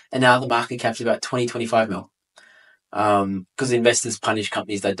year. And now the market cap's about 20, 25 mil. Because investors punish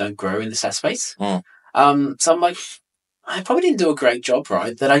companies that don't grow in the SaaS space. So I'm like, I probably didn't do a great job,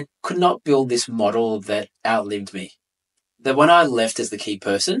 right? That I could not build this model that outlived me. That when I left as the key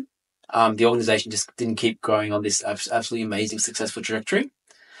person, the organization just didn't keep growing on this absolutely amazing, successful trajectory.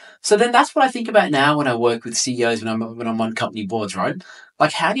 So then that's what I think about now when I work with CEOs, when I'm on company boards, right?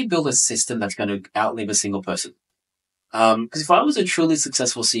 Like, how do you build a system that's going to outlive a single person? Because if I was a truly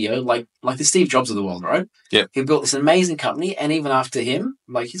successful CEO, like the Steve Jobs of the world, right? Yeah. He built this amazing company, and even after him,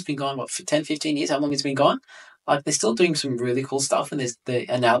 like he's been gone, for 10, 15 years, how long he's been gone? Like, they're still doing some really cool stuff, and they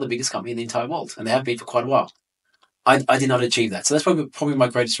are now the biggest company in the entire world, and they have been for quite a while. I did not achieve that. So that's probably my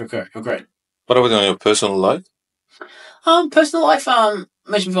greatest regret. What about in your personal life? Personal life, I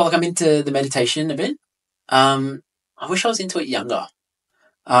mentioned before, like I'm into the meditation a bit. I wish I was into it younger.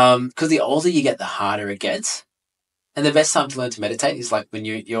 Because the older you get, the harder it gets. And the best time to learn to meditate is like when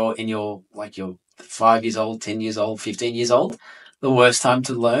you're 5 years old, 10 years old, 15 years old. The worst time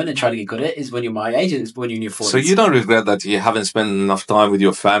to learn and try to get good at it is when you're my age, is when you're in your 40s. So you don't regret that you haven't spent enough time with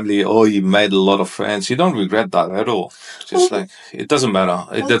your family, or you made a lot of friends. You don't regret that at all. Just it doesn't matter.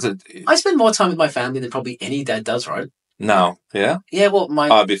 I spend more time with my family than probably any dad does, right? Now, yeah? Yeah, well,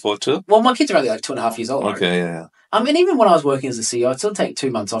 before too? Well, my kids are only like 2.5 years old. Okay, right? Yeah. I mean, even when I was working as a CEO, I'd still take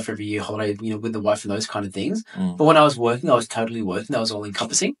 2 months off every year, holiday, with the wife and those kind of things. But when I was working, I was totally working. That was all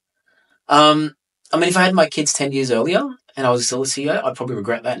encompassing. I mean, if I had my kids 10 years earlier and I was still a CEO, I'd probably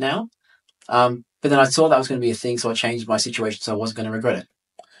regret that now. But then I saw that was going to be a thing, so I changed my situation so I wasn't going to regret it.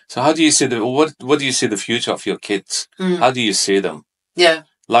 So how do you see what do you see the future of your kids? How do you see them? Yeah.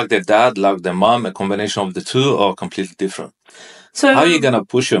 Like their dad, like their mom, a combination of the two, or completely different? So how are you going to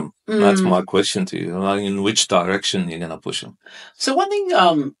push them? That's my question to you. In which direction you're going to push them? So one thing,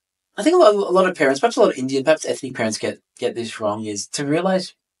 I think a lot of parents, perhaps a lot of Indian, perhaps ethnic parents get this wrong, is to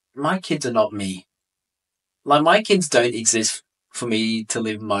realize my kids are not me. Like, my kids don't exist for me to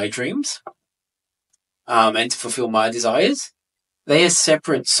live my dreams and to fulfill my desires. They are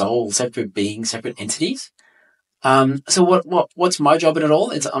separate souls, separate beings, separate entities. So what's my job in it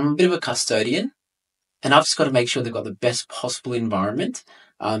all? I'm a bit of a custodian, and I've just got to make sure they've got the best possible environment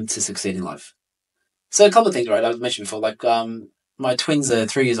to succeed in life. So a couple of things, right? I mentioned before, like my twins are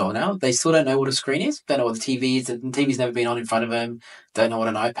 3 years old now. They still don't know what a screen is. Don't know what the TV is. The TV's never been on in front of them. Don't know what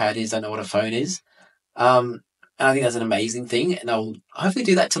an iPad is. Don't know what a phone is. And I think that's an amazing thing. And I'll hopefully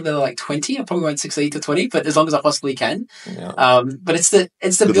do that till they're like 20. I probably won't succeed to 20, but as long as I possibly can. Yeah. But it's to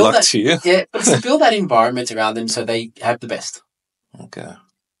Good build luck that. To you. Yeah, but it's to build that environment around them so they have the best. Okay.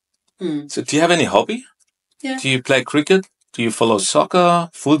 So do you have any hobby? Yeah. Do you play cricket? Do you follow soccer,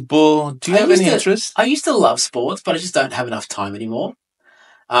 football? Do you have any interest? I used to love sports, but I just don't have enough time anymore.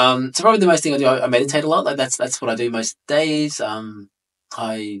 So probably the most thing I do, I meditate a lot. Like that's what I do most days.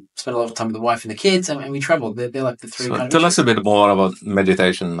 I spend a lot of time with the wife and the kids, and we travel. They're like the three. So tell us a bit more about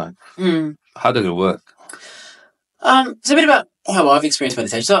meditation. Like, how does it work? It's a bit about how I've experienced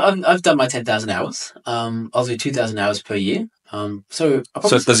meditation. So I've done my 10,000 hours. I'll do 2,000 hours per year. So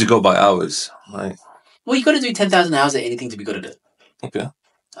does it go by hours? Like, well, you got to do 10,000 hours at anything to be good at it. Okay.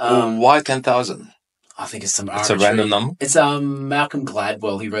 Why 10,000? I think it's It's a random number. It's Malcolm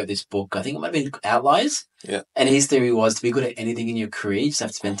Gladwell who wrote this book. I think it might have been Outliers. Yeah. And his theory was to be good at anything in your career, you just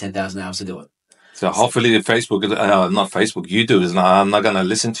have to spend 10,000 hours to do it. So hopefully not Facebook, YouTube is I'm not going to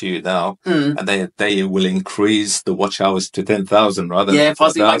listen to you now. And they will increase the watch hours to 10,000 rather than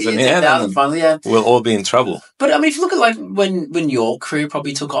 10,000. Yeah. We'll all be in trouble. But I mean, if you look at like when your career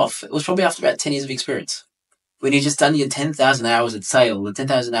probably took off, it was probably after about 10 years of experience. When you've just done your 10,000 hours at sale, or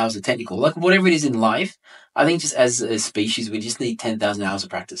 10,000 hours at technical, like whatever it is in life, I think just as a species, we just need 10,000 hours of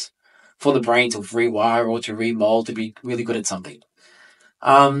practice for the brain to rewire or to remold to be really good at something.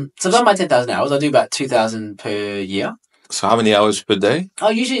 So I've done my 10,000 hours. I do about 2,000 per year. So how many hours per day? So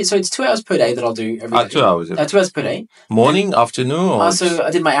it's 2 hours per day that I'll do every day. 2 hours? 2 hours per day. Morning, afternoon? So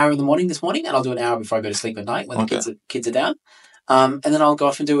I did my hour in the morning this morning, and I'll do an hour before I go to sleep at night when the kids are down. And then I'll go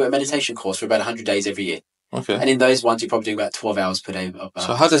off and do a meditation course for about 100 days every year. Okay. And in those ones, you're probably doing about 12 hours per day.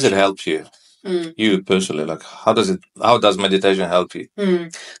 So how does it help you? You personally, like, how does meditation help you?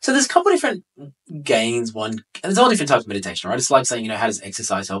 So there's a couple of different gains. There's all different types of meditation, right? It's like saying, how does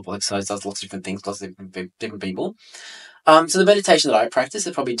exercise help? Well, exercise does lots of different things, lots of different people. So the meditation that I practice,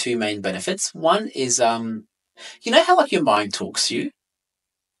 there are probably two main benefits. One is, how like your mind talks to you,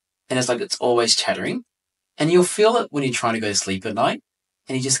 and it's always chattering, and you'll feel it when you're trying to go to sleep at night,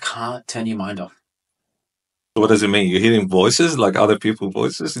 and you just can't turn your mind off. What does it mean? You're hearing voices, like other people's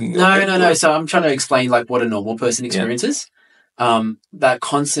voices? No. So I'm trying to explain like what a normal person experiences. That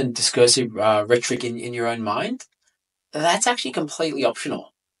constant discursive rhetoric in your own mind, that's actually completely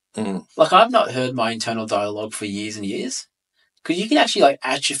optional. Like, I've not heard my internal dialogue for years and years, because you can actually like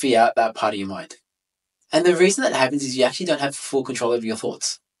atrophy out that part of your mind. And the reason that happens is you actually don't have full control over your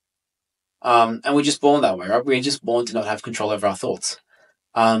thoughts. And we're just born that way, right? We're just born to not have control over our thoughts.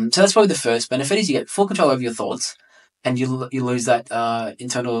 So that's probably the first benefit, is you get full control over your thoughts, and you lose that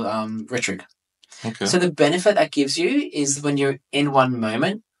internal rhetoric. Okay. So the benefit that gives you is when you're in one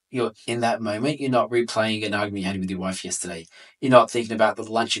moment, you're not replaying an argument you had with your wife yesterday. You're not thinking about the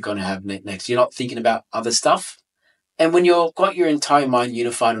lunch you're going to have next. You're not thinking about other stuff. And when you've got your entire mind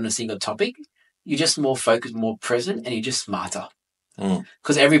unified on a single topic, you're just more focused, more present, and you're just smarter.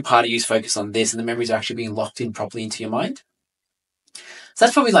 Because every part of you is focused on this, and the memories are actually being locked in properly into your mind. So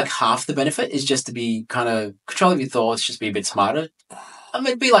that's probably like half the benefit, is just to be kind of controlling your thoughts, just be a bit smarter. I mean,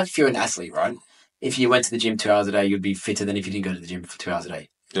 it'd be like if you're an athlete, right? If you went to the gym 2 hours a day, you'd be fitter than if you didn't go to the gym for 2 hours a day.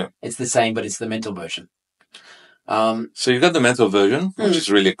 Yeah. It's the same, but it's the mental version. So you got the mental version, which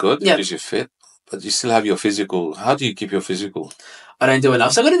is really good because you're fit, but you still have your physical. How do you keep your physical? I don't do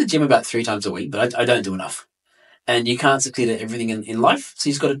enough. So I go to the gym about 3 times a week, but I don't do enough. And you can't succeed at everything in life. So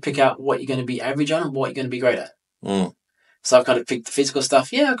you've got to pick out what you're going to be average on and what you're going to be great at. So I've kind of picked the physical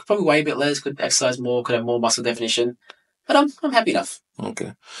stuff. Yeah, I could probably weigh a bit less, could exercise more, could have more muscle definition, but I'm happy enough.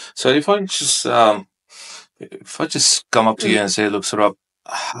 Okay. So if I just come up to you and say, look, Saurabh,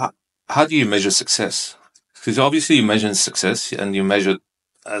 how do you measure success? Because obviously you measure success and you measure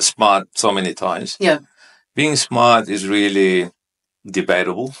smart so many times. Yeah. Being smart is really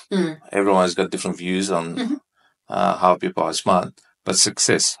debatable. Everyone's got different views on how people are smart. But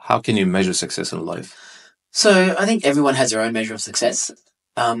success, how can you measure success in life? So I think everyone has their own measure of success,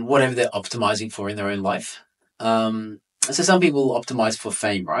 whatever they're optimizing for in their own life. So some people optimize for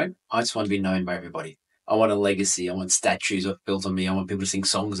fame, right? I just want to be known by everybody. I want a legacy. I want statues built on me. I want people to sing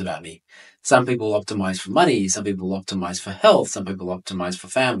songs about me. Some people optimize for money. Some people optimize for health. Some people optimize for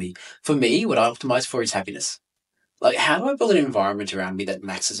family. For me, what I optimize for is happiness. Like, how do I build an environment around me that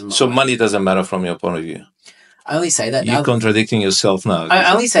maxes my So life? money doesn't matter from your point of view? I only say that now. You're contradicting yourself now.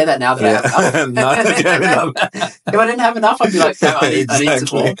 I only say that now that I have enough. If I didn't have enough, I'd be like, no, I need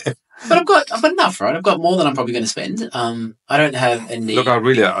support. But I've got enough, right? I've got more than I'm probably going to spend. I don't have a need. Look, I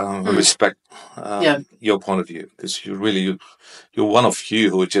really respect your point of view, because you're one of few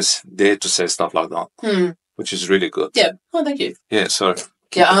who just dare to say stuff like that, which is really good. Yeah. Oh, thank you. Yeah. Sorry.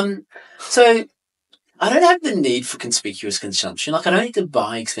 Yeah. So I don't have the need for conspicuous consumption. Like, I don't need to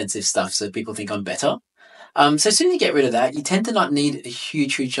buy expensive stuff so people think I'm better. So as soon as you get rid of that, you tend to not need a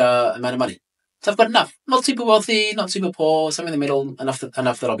huge amount of money. So I've got enough. Not super wealthy, not super poor, somewhere in the middle, enough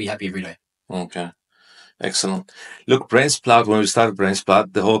that I'll be happy every day. Okay. Excellent. Look, BrainSplat, when we started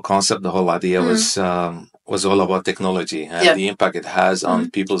BrainSplat, the whole concept, the whole idea was all about technology and the impact it has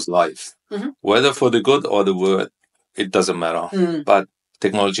on people's life. Whether for the good or the bad, it doesn't matter. But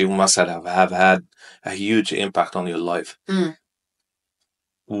technology must have had a huge impact on your life.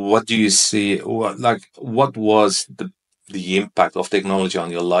 What do you see? What was the impact of technology on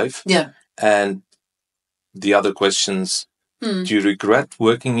your life? Yeah. And the other questions, do you regret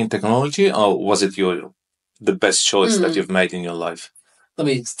working in technology, or was it the best choice that you've made in your life? Let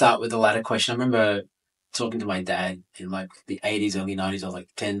me start with the latter question. I remember talking to my dad in like the 80s, early 90s. I was like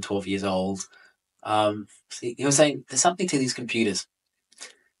 10, 12 years old. He was saying, there's something to these computers.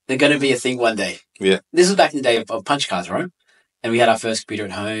 They're going to be a thing one day. Yeah. This was back in the day of punch cards, right? And we had our first computer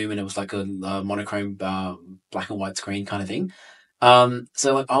at home, and it was like a monochrome black and white screen kind of thing.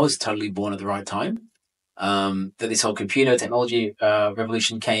 So like, I was totally born at the right time. That this whole computer technology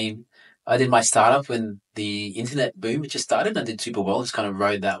revolution came. I did my startup when the internet boom had just started. I did super well. Just kind of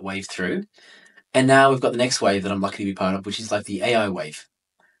rode that wave through. And now we've got the next wave that I'm lucky to be part of, which is like the AI wave.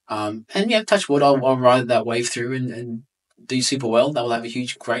 And yeah, touch wood, I'll ride that wave through and do super well. That will have a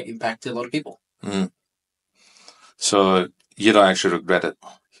huge, great impact to a lot of people. So you don't actually regret it?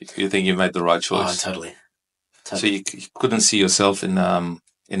 You think you made the right choice? Oh, totally. So you couldn't see yourself in a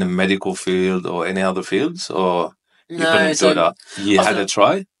medical field or any other fields, or you couldn't do that? You had a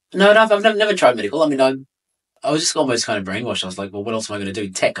try? No, I've never tried medical. I mean, I was just almost kind of brainwashed. I was like, well, what else am I going to do?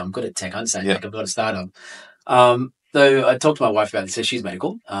 Tech. I'm good at tech. I understand tech. I've got a startup. Though I talked to my wife about this, so she's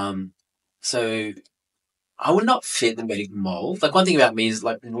medical. So I would not fit the medical mold. Like, one thing about me is,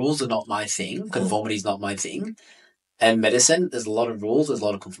 like, rules are not my thing. Conformity is not my thing. And medicine, there's a lot of rules, there's a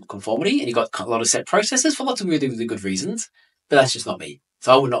lot of conformity, and you've got a lot of set processes for lots of really, really good reasons. But that's just not me.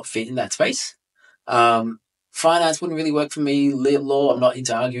 So I would not fit in that space. Finance wouldn't really work for me. Law, I'm not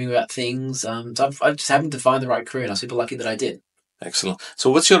into arguing about things. So I've just happened to find the right career, and I'm super lucky that I did. Excellent.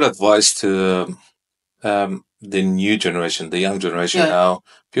 So what's your advice to the new generation, the young generation now?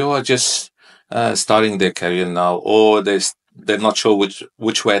 People are just starting their career now, or they're not sure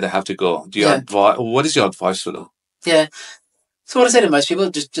which way they have to go. Do you advise? What is your advice to them? Yeah. So what I say to most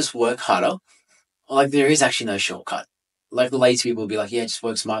people, just work harder. Like, there is actually no shortcut. Like, the lazy people will be like, yeah, just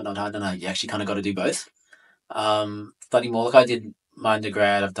work smart, not hard. No, you actually kind of got to do both. Study more. Like, I did my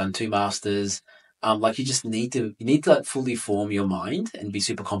undergrad. I've done 2 masters. Like, you need to like fully form your mind and be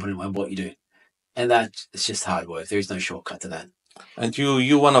super competent in what you do. And that it's just hard work. There is no shortcut to that. And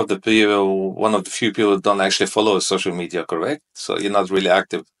you one of the few people that don't actually follow social media, correct? So you're not really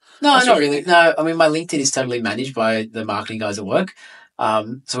active. No, not really. No, I mean, my LinkedIn is totally managed by the marketing guys at work.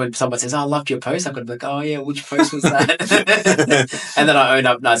 So when someone says, I loved your post, I've got to be like, oh yeah, which post was that? And then I own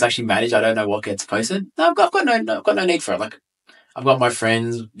up, no, it's actually managed. I don't know what gets posted. No, I've got no need for it. Like, I've got my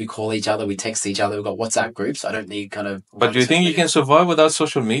friends, we call each other, we text each other, we've got WhatsApp groups. I don't need kind of... But do you think you can survive without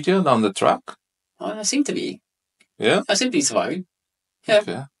social media down the track? I seem to be. Yeah? I seem to be surviving. Yeah.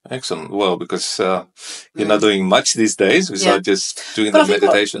 Okay, excellent. Well, because you're not doing much these days besides just doing the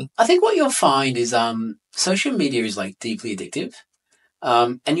meditation. I think what you'll find is social media is like deeply addictive.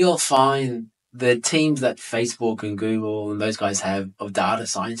 And you'll find the teams that Facebook and Google and those guys have of data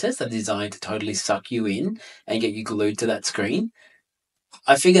scientists that are designed to totally suck you in and get you glued to that screen.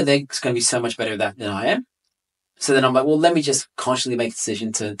 I figure they're going to be so much better at that than I am. So then I'm like, well, let me just consciously make a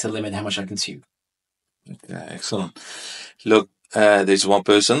decision to limit how much I consume. Okay, excellent. Look, there's one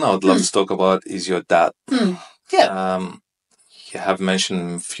person I would love to talk about is your dad. Yeah. You have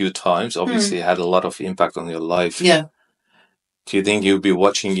mentioned a few times, obviously had a lot of impact on your life. Yeah. Do you think he'll be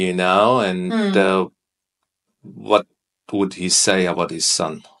watching you now? And what would he say about his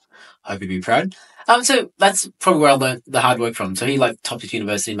son? I hope he'd be proud. So that's probably where I learned the hard work from. So he topped his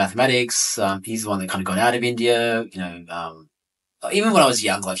university in mathematics. He's the one that kind of got out of India. Even when I was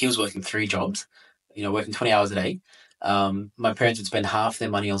young, like, he was working 3 jobs, working 20 hours a day. My parents would spend half their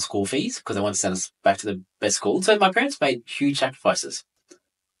money on school fees because they wanted to send us back to the best school. So my parents made huge sacrifices.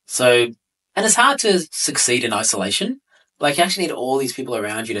 And it's hard to succeed in isolation. Like, you actually need all these people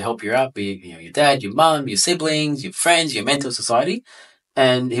around you to help you out, be it, your dad, your mum, your siblings, your friends, your mentor society.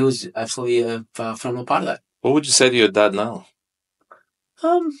 And he was absolutely a phenomenal part of that. What would you say to your dad now? I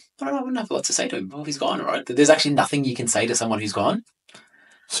don't know. I wouldn't have a lot to say to him. Well, he's gone, right? There's actually nothing you can say to someone who's gone.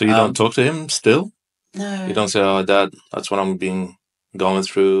 So you don't talk to him still? No. You don't say, oh, Dad, that's what I'm going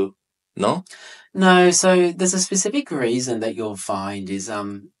through? No? No. So there's a specific reason that you'll find is,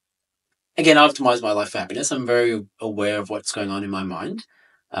 again, I optimize my life for happiness. I'm very aware of what's going on in my mind,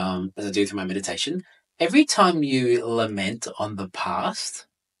 as I do through my meditation. Every time you lament on the past,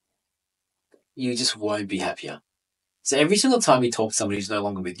 you just won't be happier. So every single time you talk to somebody who's no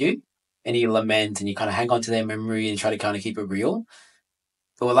longer with you, and you lament and you kind of hang on to their memory and try to kind of keep it real,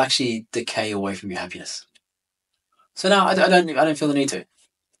 it will actually decay away from your happiness. So no, I don't feel the need to.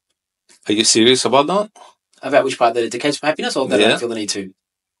 Are you serious about that? About which part, that it decays from happiness, or that I don't feel the need to?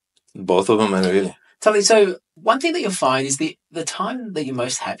 Both of them, really. Totally. So one thing that you'll find is the time that you're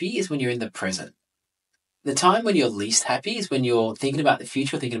most happy is when you're in the present. The time when you're least happy is when you're thinking about the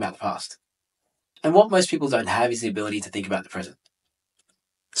future, thinking about the past. And what most people don't have is the ability to think about the present.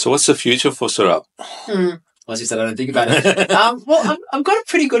 So what's the future for Saurabh? As you said, I don't think about it. Well, I've got it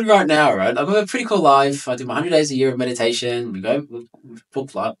pretty good right now, right? I've got a pretty cool life. I do my 100 days a year of meditation. We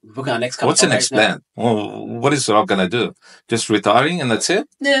book our next couple. What's the next plan? Well, what is Saurabh going to do? Just retiring and that's it?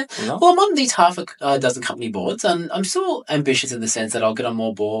 Yeah. No? Well, I'm on these half a dozen company boards, and I'm still ambitious in the sense that I'll get on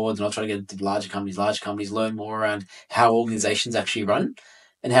more boards and I'll try to get into larger companies, learn more around how organizations actually run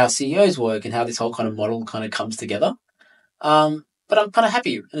and how CEOs work and how this whole kind of model kind of comes together. But I'm kind of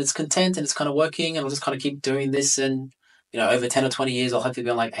happy and it's content and it's kind of working, and I'll just kind of keep doing this. And, over 10 or 20 years, I'll hopefully be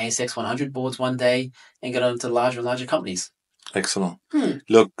on like ASX 100 boards one day and get on to larger and larger companies. Excellent.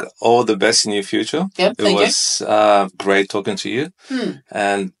 Look, all the best in your future. Yep, it was great talking to you.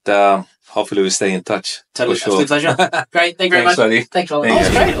 And hopefully we'll stay in touch. Totally. Absolute pleasure. Great. Thank you very much. Buddy. Thanks, Ollie. It was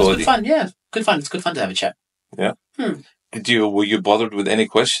great. It was good fun. Yeah. Good fun. It's good fun to have a chat. Yeah. Were you bothered with any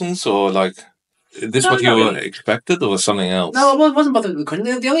questions or like... Is this what you expected or something else? No, I wasn't bothered with the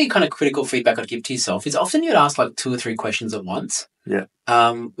question. The only kind of critical feedback I'd give to yourself is often you'd ask like 2 or 3 questions at once. Yeah.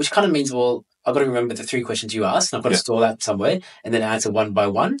 Which kind of means, well, I've got to remember the 3 questions you asked, and I've got to store that somewhere and then answer one by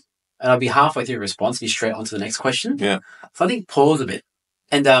one. And I'll be halfway through your response and be straight on to the next question. Yeah. So I think pause a bit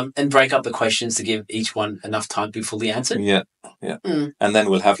and break up the questions to give each one enough time to be fully answered. Yeah. Yeah. And then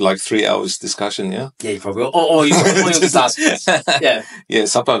we'll have like 3 hours discussion, yeah? Yeah, you probably will. Or you'll just ask. Yeah. Yeah,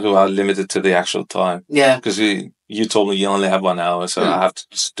 sometimes we are limited to the actual time. Yeah. Because you told me you only have 1 hour, so I have to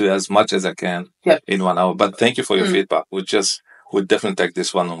just do as much as I can in 1 hour. But thank you for your feedback. We'll definitely take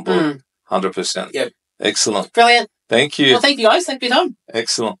this one on board. 100%. Yep. Excellent. Brilliant. Thank you. Well, thank you guys. Thank you for your time.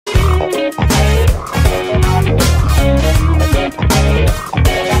 Excellent.